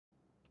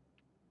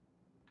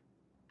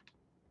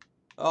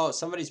Oh,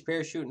 somebody's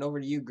parachuting over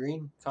to you,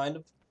 Green. Kind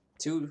of.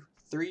 2,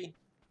 3.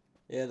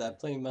 Yeah, that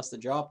plane must have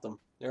dropped them.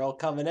 They're all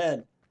coming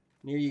in.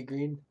 Near you,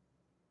 Green.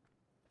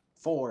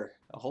 4.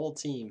 A whole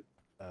team.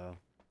 Oh.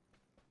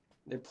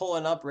 They're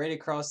pulling up right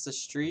across the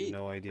street.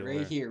 No idea right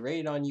where. here,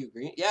 right on you,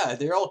 Green. Yeah,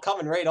 they're all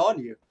coming right on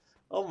you.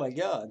 Oh my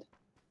god.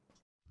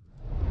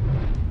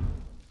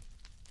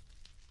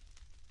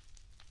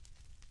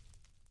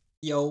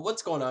 Yo,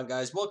 what's going on,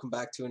 guys? Welcome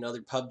back to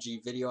another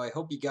PUBG video. I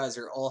hope you guys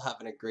are all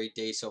having a great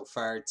day so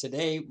far.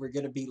 Today, we're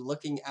going to be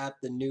looking at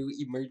the new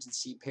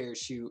emergency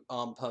parachute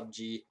on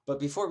PUBG. But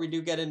before we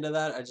do get into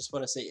that, I just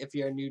want to say if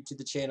you are new to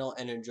the channel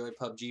and enjoy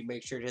PUBG,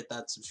 make sure to hit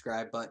that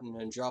subscribe button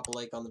and drop a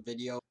like on the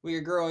video. We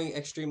are growing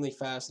extremely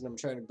fast and I'm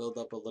trying to build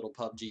up a little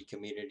PUBG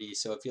community.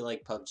 So if you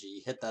like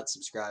PUBG, hit that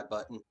subscribe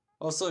button.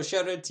 Also,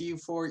 shout out to you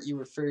for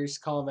your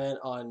first comment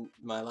on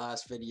my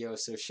last video,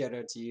 so shout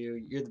out to you.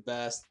 You're the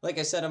best. Like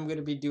I said, I'm going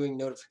to be doing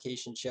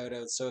notification shout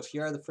outs, so if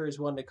you are the first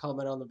one to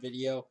comment on the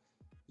video,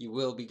 you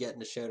will be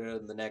getting a shout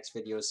out in the next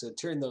video, so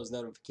turn those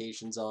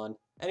notifications on.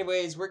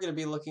 Anyways, we're going to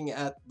be looking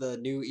at the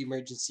new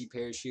emergency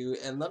parachute,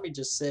 and let me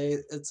just say,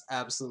 it's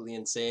absolutely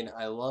insane.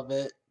 I love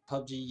it.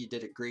 PUBG, you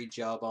did a great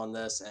job on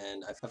this,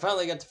 and I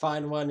finally got to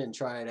find one and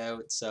try it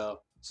out, so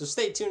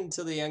stay tuned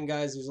until the end,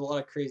 guys. There's a lot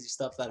of crazy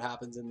stuff that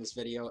happens in this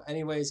video.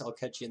 Anyways, I'll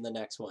catch you in the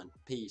next one.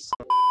 Peace.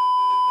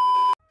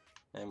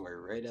 And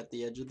we're right at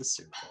the edge of the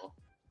circle.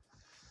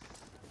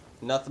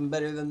 Nothing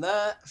better than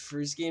that.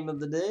 First game of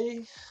the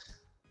day.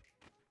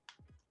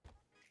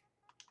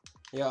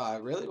 Yeah, I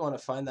really want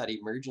to find that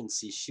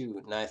emergency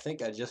chute, and I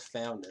think I just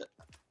found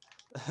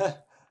it.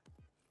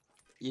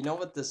 You know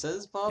what this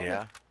is, Papa?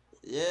 Yeah.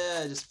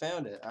 Yeah, I just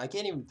found it. I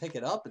can't even pick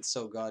it up. It's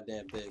so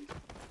goddamn big.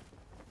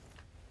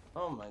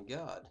 Oh my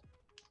god.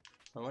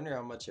 I wonder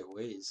how much it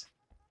weighs.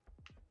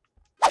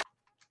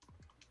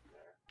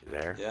 You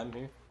there? Yeah, I'm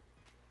here.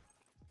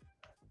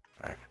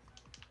 Alright.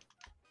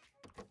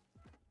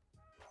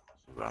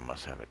 So I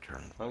must have it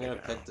turned. I'm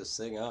gonna pick this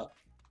thing up.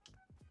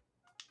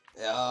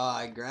 Yeah,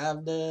 I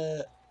grabbed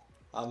it.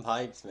 I'm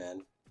hyped,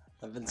 man.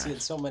 I've been seeing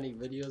so many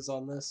videos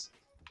on this.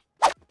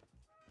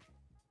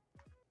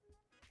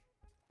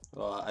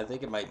 Well, I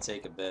think it might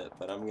take a bit,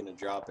 but I'm gonna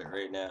drop it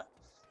right now.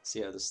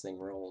 See how this thing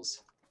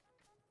rolls.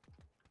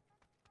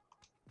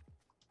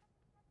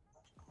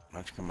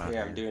 Let's come out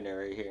Here, here. I'm doing it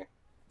right here.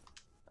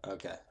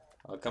 Okay.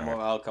 I'll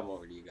come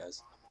over to you guys.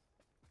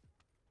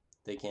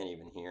 They can't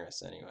even hear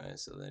us anyway,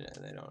 so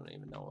they don't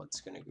even know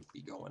what's gonna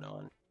be going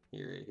on.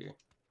 Here, right here.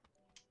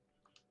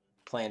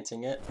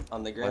 Planting it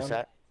on the ground. What's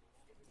that?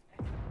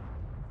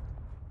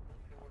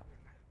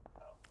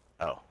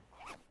 Oh.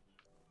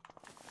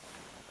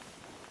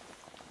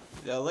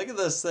 Yo, look at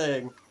this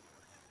thing.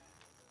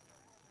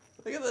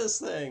 Look at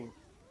this thing.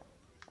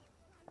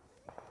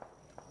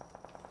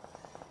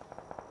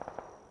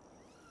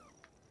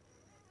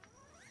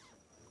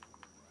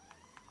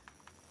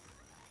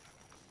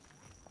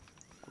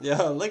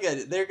 Yo, look at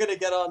it. They're gonna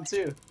get on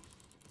too.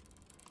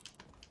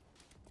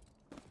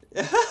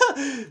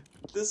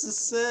 This is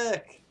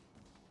sick.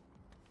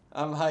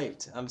 I'm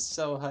hyped. I'm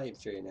so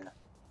hyped right now.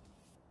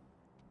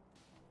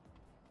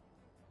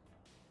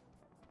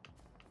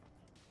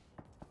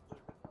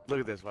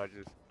 Look at this, watch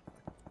this.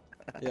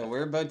 Yeah,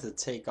 we're about to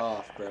take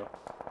off, bro.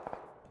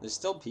 There's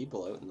still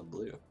people out in the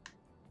blue.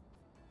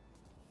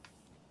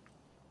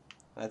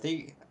 I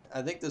think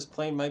this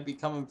plane might be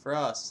coming for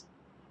us.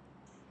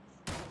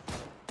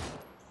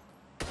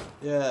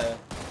 Yeah.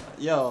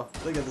 Yo,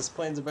 look at this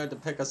plane's about to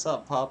pick us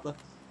up, Papa.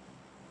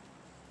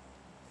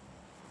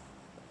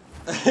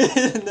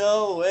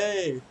 No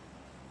way.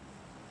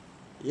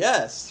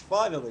 Yes,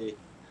 finally.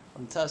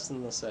 I'm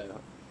testing this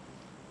out.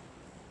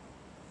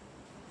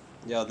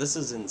 Yo, this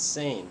is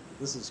insane.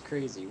 This is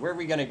crazy. Where are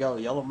we gonna go?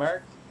 Yellow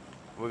mark?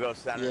 We'll go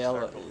center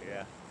Yellow. circle,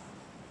 yeah.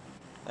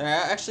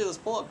 Alright, actually, let's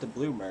pull up to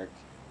blue mark.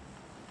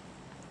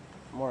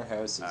 More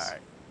houses.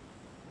 Alright.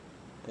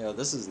 Yo,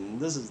 this is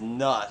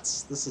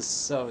nuts. This is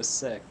so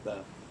sick,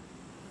 though.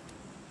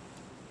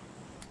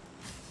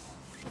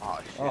 Oh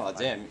shit! Oh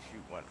damn! My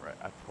chute went right.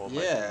 I pulled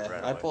my chute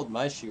right I away. pulled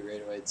my chute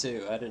right away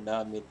too. I did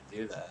not mean to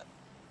do that.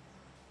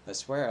 I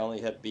swear I only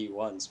hit B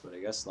once, but I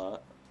guess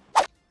not.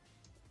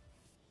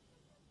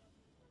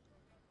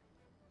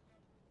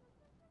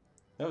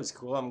 That was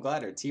cool. I'm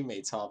glad our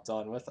teammates hopped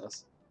on with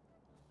us.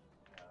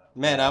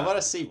 Man, I want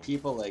to see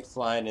people like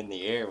flying in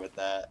the air with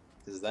that,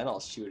 because then I'll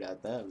shoot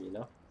at them, you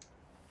know?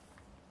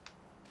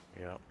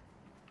 Yep.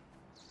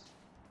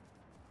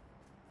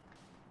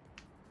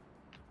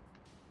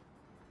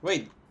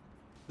 Wait,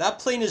 that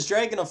plane is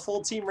dragging a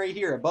full team right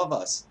here above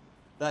us.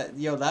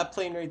 That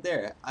plane right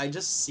there. I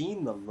just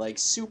seen them, like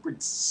super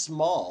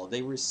small.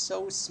 They were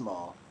so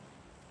small.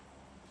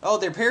 Oh,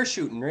 they're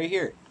parachuting right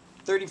here.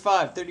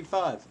 35,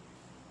 35.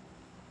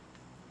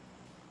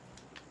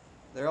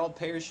 They're all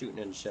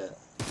parachuting and shit.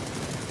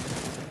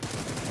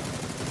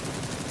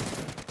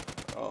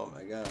 Oh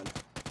my god.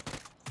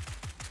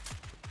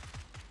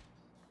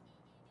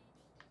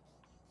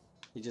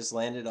 He just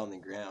landed on the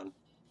ground.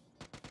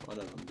 One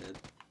of them did.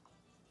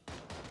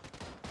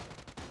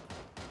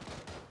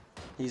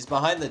 He's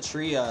behind the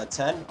tree,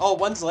 10. Oh,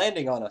 one's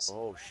landing on us.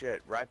 Oh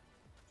shit! Right.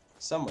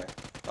 Somewhere.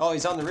 Oh,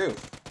 he's on the roof.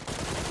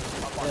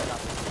 Up on top.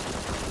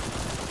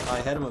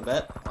 I hit him a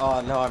bit.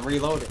 Oh no, I'm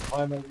reloading.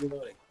 Why am I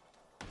reloading?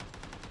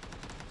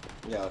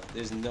 Yo,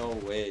 there's no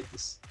way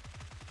this.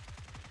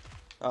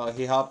 Oh,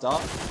 he hopped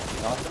off.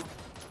 Knocked him.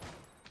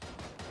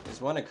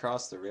 There's one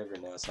across the river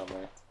now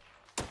somewhere.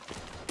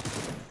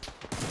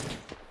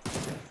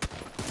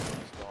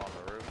 Still on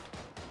the roof.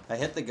 I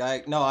hit the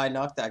guy. No, I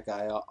knocked that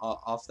guy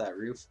off that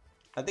roof.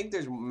 I think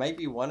there's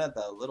maybe one at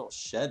that little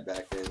shed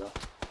back there though,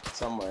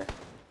 somewhere.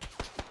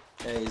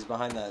 Yeah, he's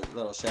behind that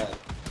little shed.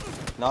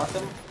 Knocked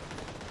him.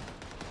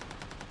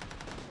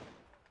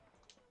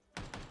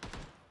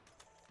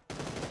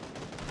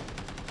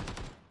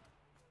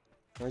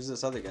 Where's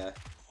this other guy?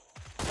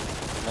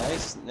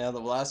 Nice. Now the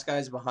last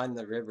guy's behind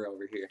the river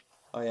over here.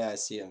 Oh yeah, I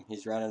see him.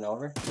 He's running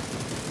over.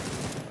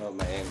 Oh,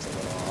 my aim's a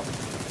little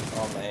off.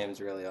 Oh, my aim's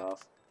really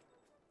off.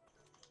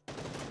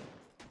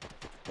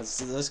 Let's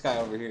see this guy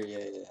over here.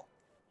 Yeah, yeah.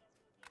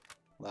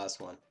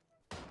 Last one.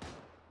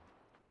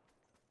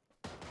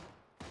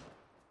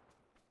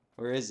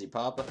 Where is he,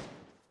 Papa?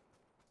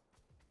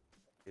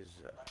 He's,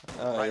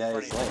 oh right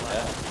yeah, he's laying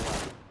down.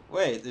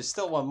 Wait, there's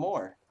still one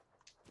more.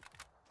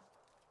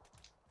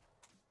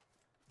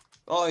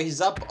 Oh, he's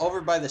up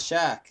over by the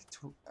shack.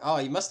 Oh,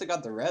 he must have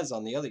got the res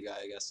on the other guy,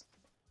 I guess.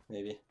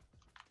 Maybe.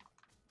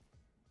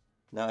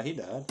 No, he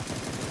died.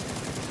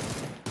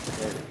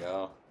 There we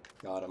go.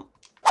 Got him.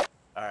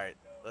 Alright,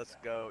 let's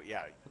go.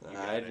 Yeah.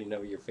 I already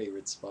know your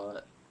favorite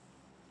spot.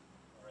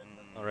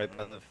 Alright,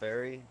 by the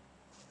ferry.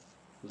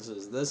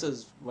 This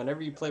is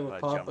whenever you play with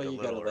Papa,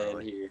 you gotta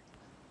land here.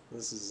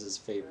 This is his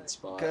favorite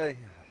spot. Okay.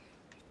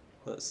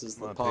 This is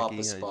the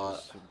Papa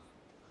spot.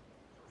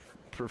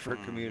 Prefer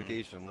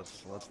communication.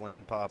 Let's land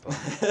Papa.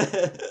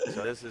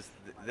 So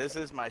this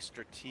is my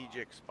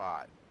strategic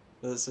spot.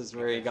 This is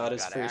where he got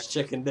his first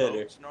chicken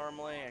dinner.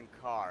 Normally and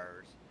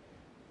cars,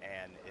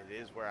 and it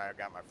is where I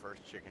got my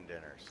first chicken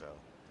dinner. So.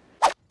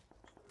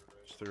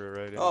 Just threw it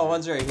right in. Oh,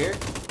 one's right here.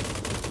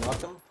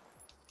 Knocked him.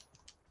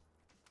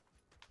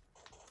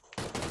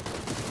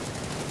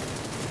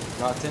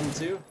 Knocked him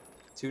too.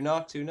 Two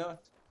knocked.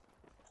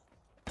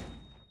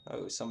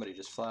 Oh, somebody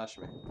just flashed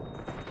me.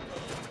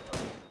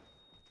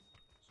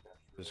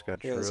 Just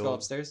got Here, let's go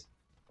upstairs.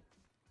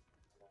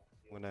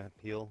 Wanna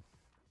heal?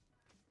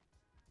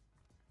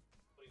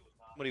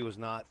 Somebody was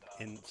not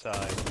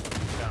inside.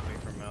 Shot me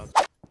from out.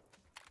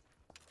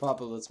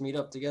 Papa, let's meet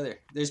up together.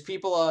 There's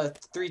people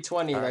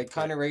 320, like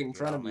kind of right in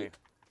front of me.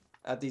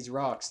 At these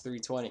rocks,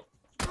 320.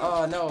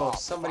 Oh no,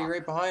 somebody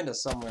right behind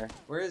us somewhere.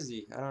 Where is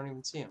he? I don't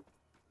even see him.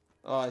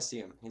 Oh, I see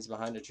him. He's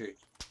behind a tree.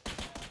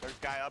 There's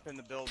a guy up in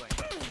the building.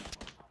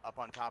 Up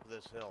on top of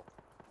this hill.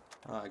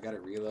 Oh, I gotta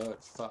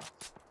reload. Fuck.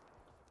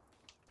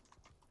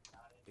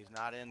 He's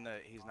not in the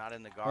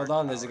guard. Hold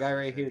on, there's a guy tower.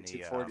 right He's here, in the,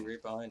 240,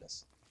 right behind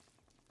us.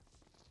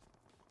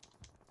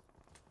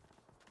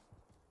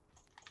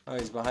 Oh,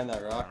 he's behind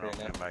that rock right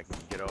now. If I can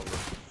get over.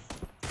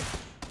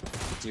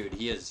 Dude,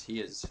 he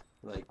is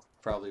like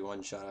probably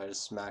one shot. I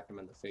just smacked him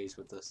in the face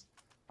with this.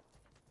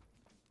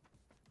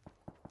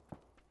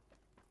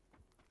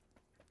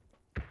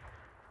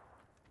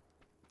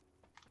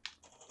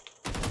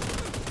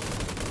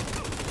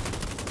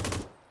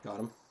 Got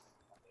him.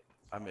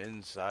 I'm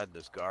inside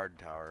this guard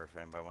tower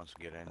if anybody wants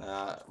to get in.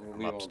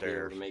 We won't be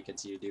able to make it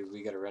to you, dude.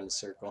 We gotta run a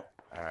circle.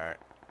 Alright.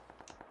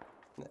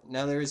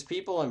 Now there's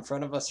people in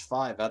front of us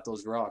 5 at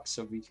those rocks,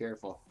 so be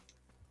careful.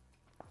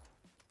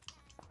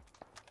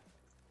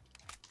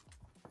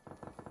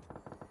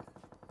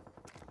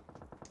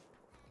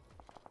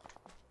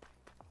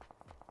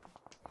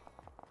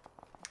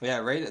 Yeah,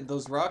 right at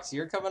those rocks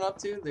you're coming up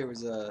to, there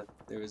was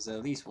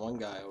at least one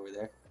guy over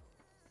there.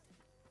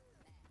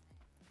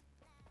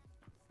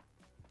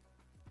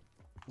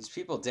 There's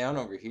people down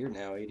over here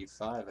now,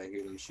 85, I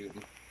hear them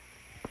shooting.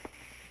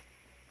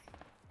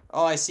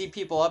 Oh, I see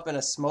people up in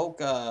a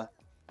smoke,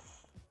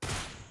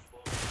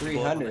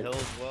 300. Hill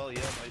as well,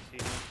 yep, I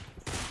see him.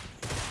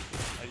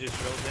 I just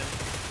drove him.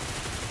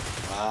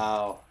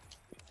 Wow.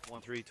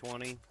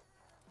 1320.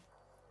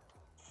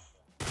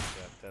 Yeah,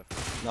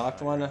 definitely.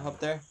 Knocked one up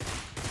there.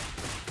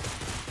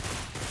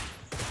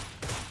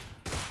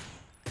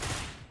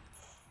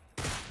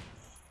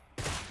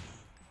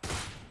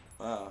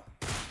 Wow.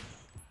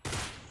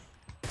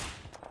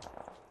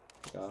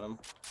 Got him.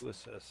 2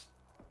 assists.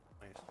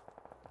 Nice.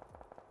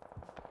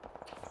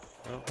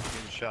 Oh,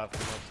 getting shot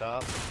from up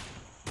top.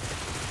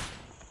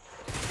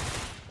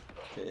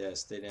 Okay, yeah,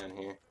 stay down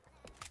here.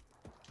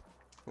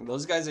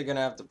 Those guys are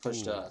gonna have to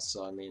push to us,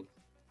 so I mean.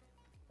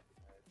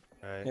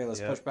 Alright, Here,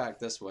 let's push back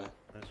this way.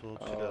 Might as well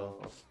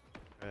chill.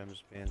 I'm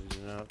just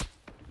bandaging up.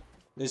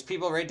 There's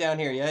people right down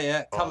here. Yeah,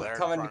 yeah.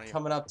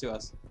 Coming up to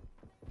us.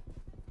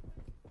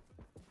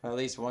 At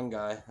least one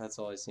guy. That's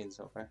all I've seen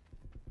so far.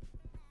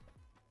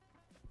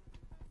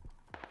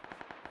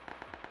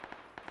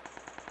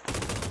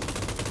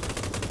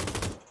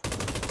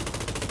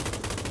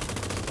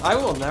 I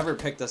will never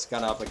pick this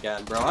gun up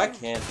again, bro. I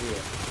can't do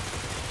it.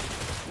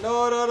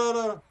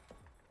 No.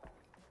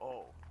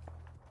 Oh.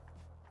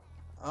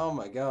 Oh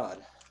my god.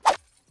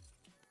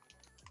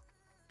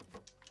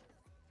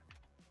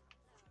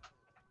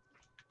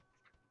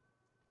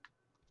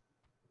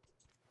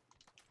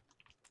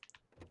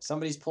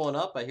 Somebody's pulling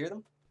up. I hear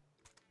them.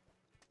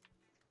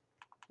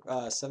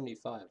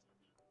 75.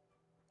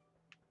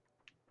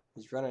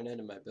 He's running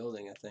into my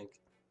building, I think.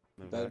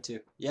 Move About back. to.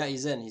 Yeah,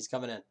 he's in. He's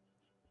coming in.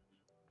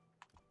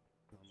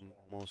 I'm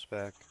almost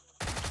back.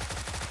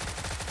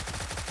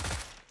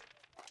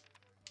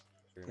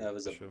 That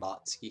was a Sure.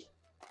 botski.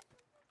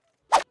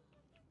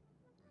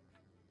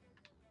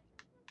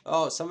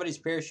 Oh, somebody's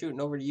parachuting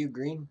over to you,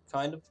 Green.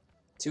 Kind of.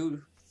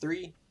 2,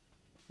 3.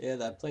 Yeah,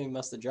 that plane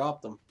must have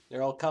dropped them.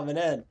 They're all coming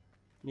in.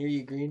 Near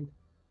you, Green.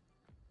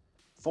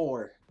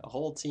 4. A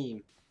whole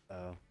team.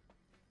 Oh,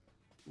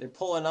 They're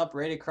pulling up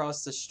right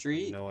across the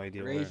street. no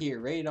idea Right where. here,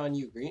 right on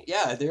you, Green.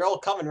 Yeah, they're all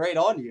coming right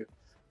on you.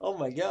 Oh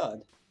my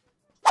god.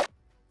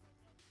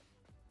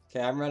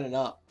 Okay, I'm running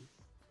up.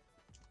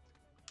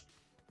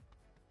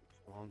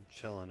 Well, I'm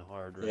chilling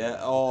hard right Yeah, now.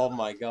 oh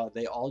my god.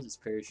 They all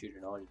just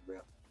parachuted on you, bro.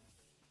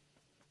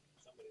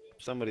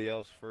 Somebody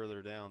else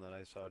further down that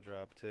I saw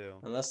drop too.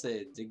 Unless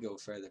they did go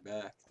further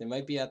back. They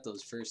might be at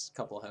those first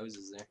couple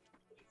houses there.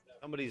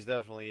 Somebody's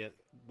definitely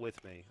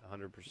with me,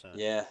 100%.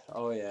 Yeah,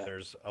 oh yeah.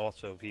 There's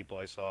also people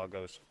I saw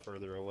go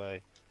further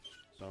away,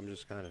 so I'm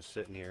just kind of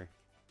sitting here.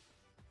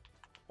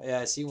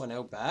 Yeah, I see one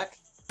out back.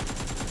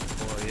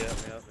 Oh,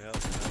 yep.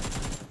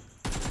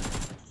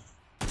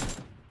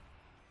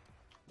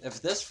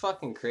 If this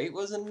fucking crate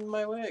wasn't in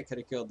my way, I could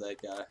have killed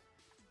that guy.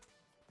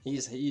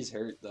 He's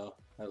hurt though.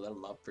 I let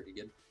him up pretty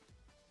good.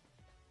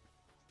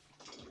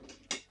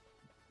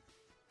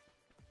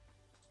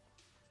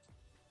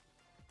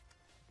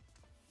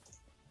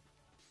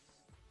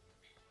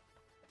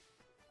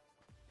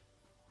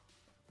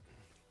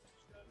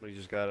 Somebody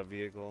just got a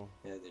vehicle.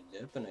 Yeah,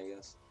 they're dipping, I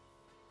guess.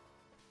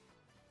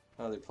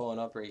 Oh, they're pulling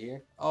up right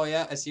here. Oh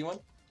yeah, I see one.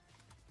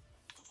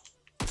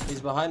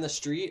 He's behind the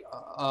street,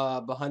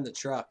 behind the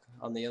truck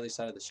on the other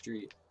side of the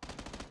street.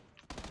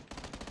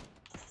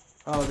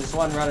 Oh, there's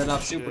one running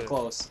up super Shit.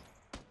 close.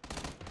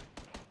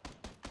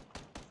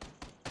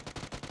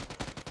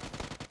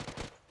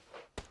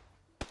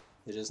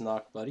 They just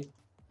knocked, buddy.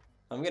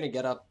 I'm gonna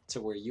get up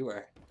to where you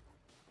are.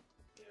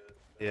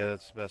 Yeah,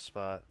 that's the best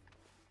spot.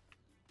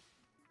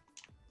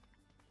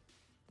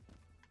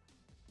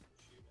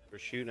 They're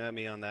shooting at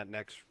me on that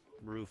next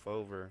roof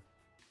over.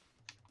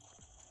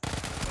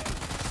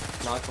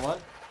 Knocked one.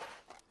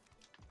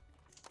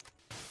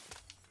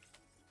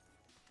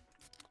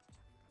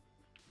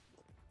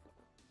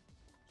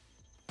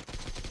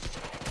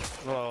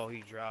 Oh,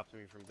 he dropped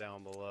me from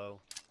down below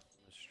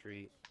the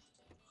street.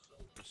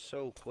 It was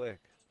so quick.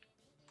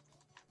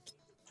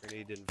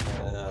 Grenade didn't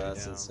fall all the way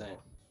That's down. insane.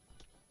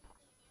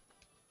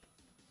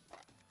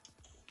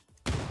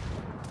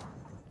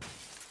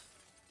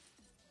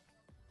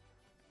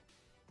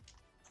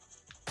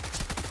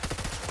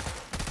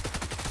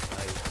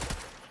 Nice.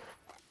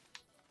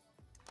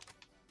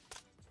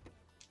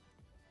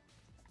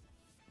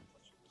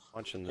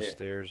 Watching the Here.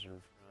 stairs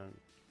in front.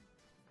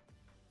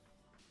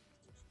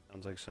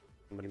 Sounds like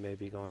somebody may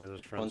be going to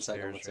those front One second,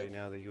 stairs one right second.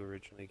 now that you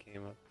originally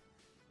came up.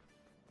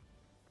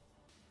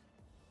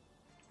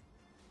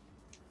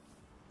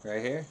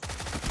 Right here.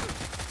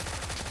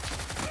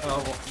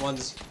 Oh,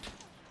 one's.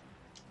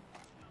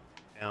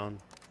 Down.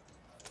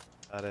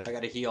 Got it. I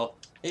gotta heal.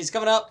 He's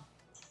coming up.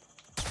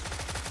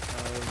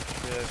 Oh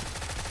shit.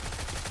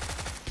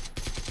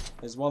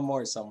 There's one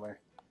more somewhere.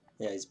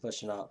 Yeah, he's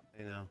pushing up.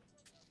 I know.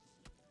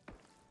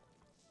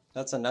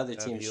 That's another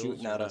Have team heals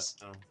shooting or at not? us.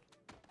 No.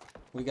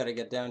 We gotta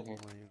get down here.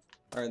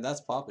 Or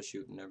that's Papa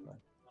shooting. Never mind.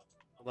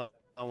 Hold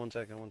on. One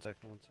second.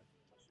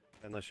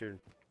 Unless you're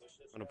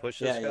gonna push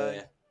Yeah, this yeah, guy.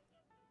 yeah.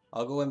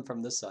 I'll go in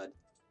from this side.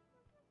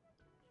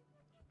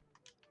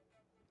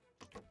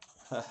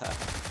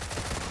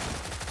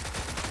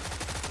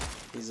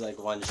 He's like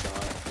one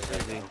shot.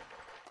 Is he?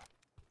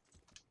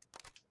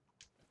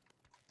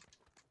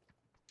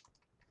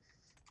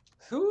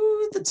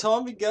 Who the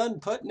Tommy gun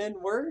putting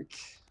in work?